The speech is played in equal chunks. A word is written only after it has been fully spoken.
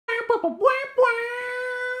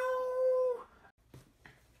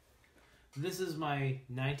This is my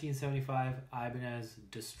 1975 Ibanez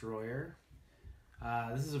Destroyer.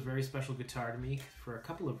 This is a very special guitar to me for a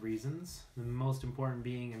couple of reasons. The most important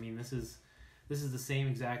being, I mean, this is the same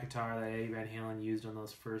exact guitar that Eddie Van Halen used on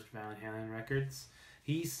those first Van Halen records.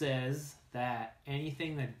 He says that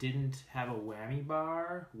anything that didn't have a whammy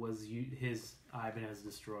bar was his Ibanez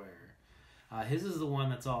Destroyer. His is the one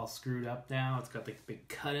that's all screwed up now. It's got the big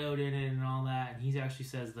cutout in it and all that. And he actually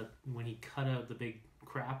says that when he cut out the big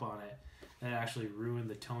crap on it, that actually ruined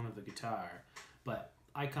the tone of the guitar. But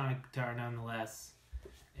iconic guitar nonetheless.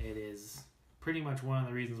 It is pretty much one of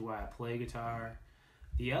the reasons why I play guitar.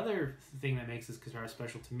 The other thing that makes this guitar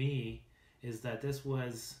special to me is that this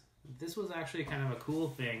was actually kind of a cool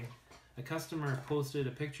thing. A customer posted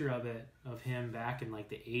a picture of him back in like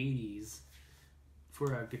the 80s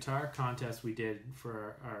for a guitar contest we did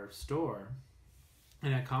for our store,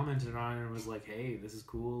 and I commented on it and was like, hey, this is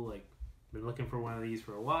cool, like, been looking for one of these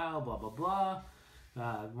for a while, blah blah blah.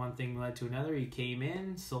 One thing led to another. He came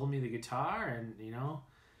in, sold me the guitar, and you know,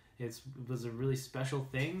 it was a really special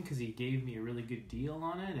thing because he gave me a really good deal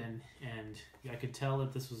on it, and I could tell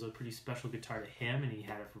that this was a pretty special guitar to him, and he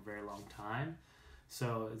had it for a very long time.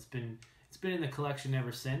 So it's been in the collection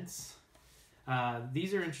ever since.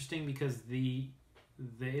 These are interesting because the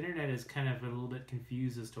internet is kind of a little bit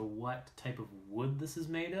confused as to what type of wood this is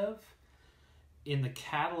made of. In the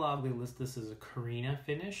catalog, they list this as a Carina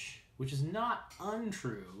finish, which is not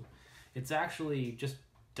untrue. It's actually just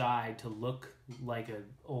dyed to look like an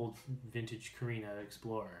old vintage Carina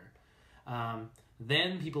Explorer.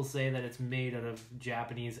 Then people say that it's made out of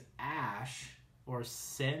Japanese ash or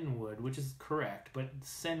senwood, which is correct, but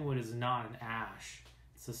senwood is not an ash.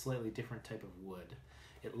 It's a slightly different type of wood.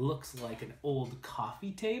 It looks like an old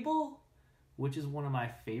coffee table, which is one of my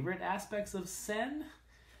favorite aspects of sen.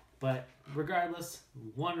 But regardless,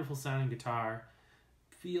 wonderful sounding guitar.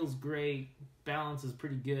 Feels great. Balance is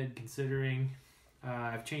pretty good considering.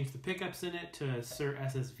 I've changed the pickups in it to Sir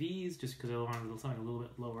SSVs just because I wanted something a little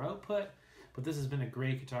bit lower output. But this has been a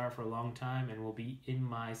great guitar for a long time and will be in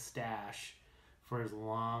my stash for as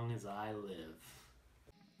long as I live.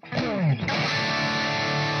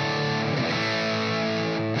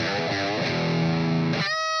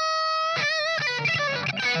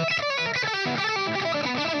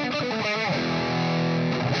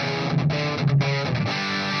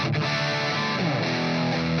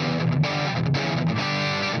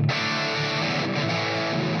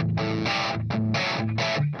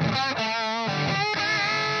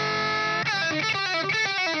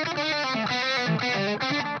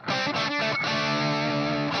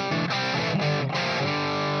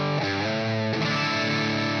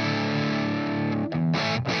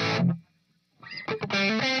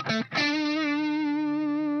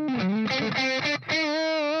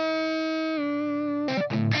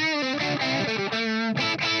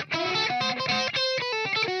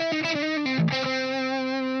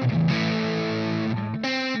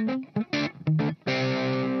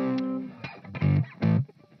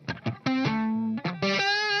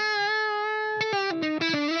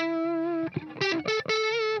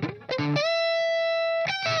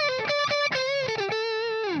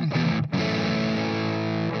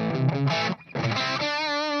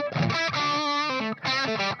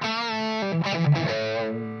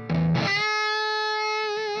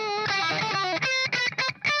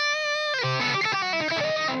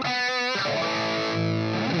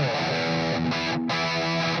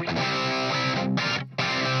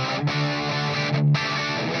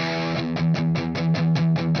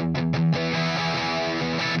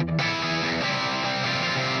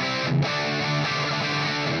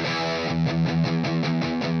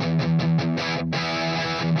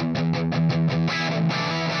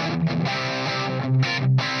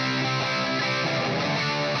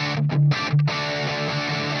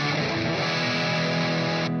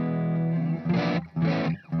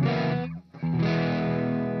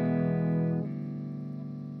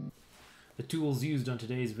 The tools used on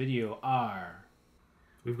today's video are,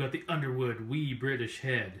 we've got the Underwood Wee British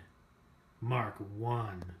Head, Mark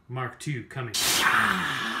 1, Mark 2 coming.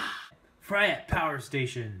 Fryette Power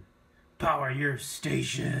Station, power your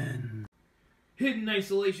station. Hidden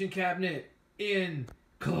isolation cabinet in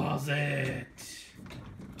closet.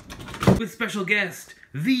 With special guest,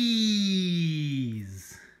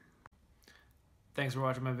 these. Thanks for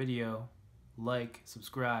watching my video. Like,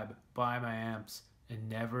 subscribe, buy my amps, and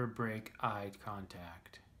never break eye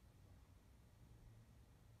contact.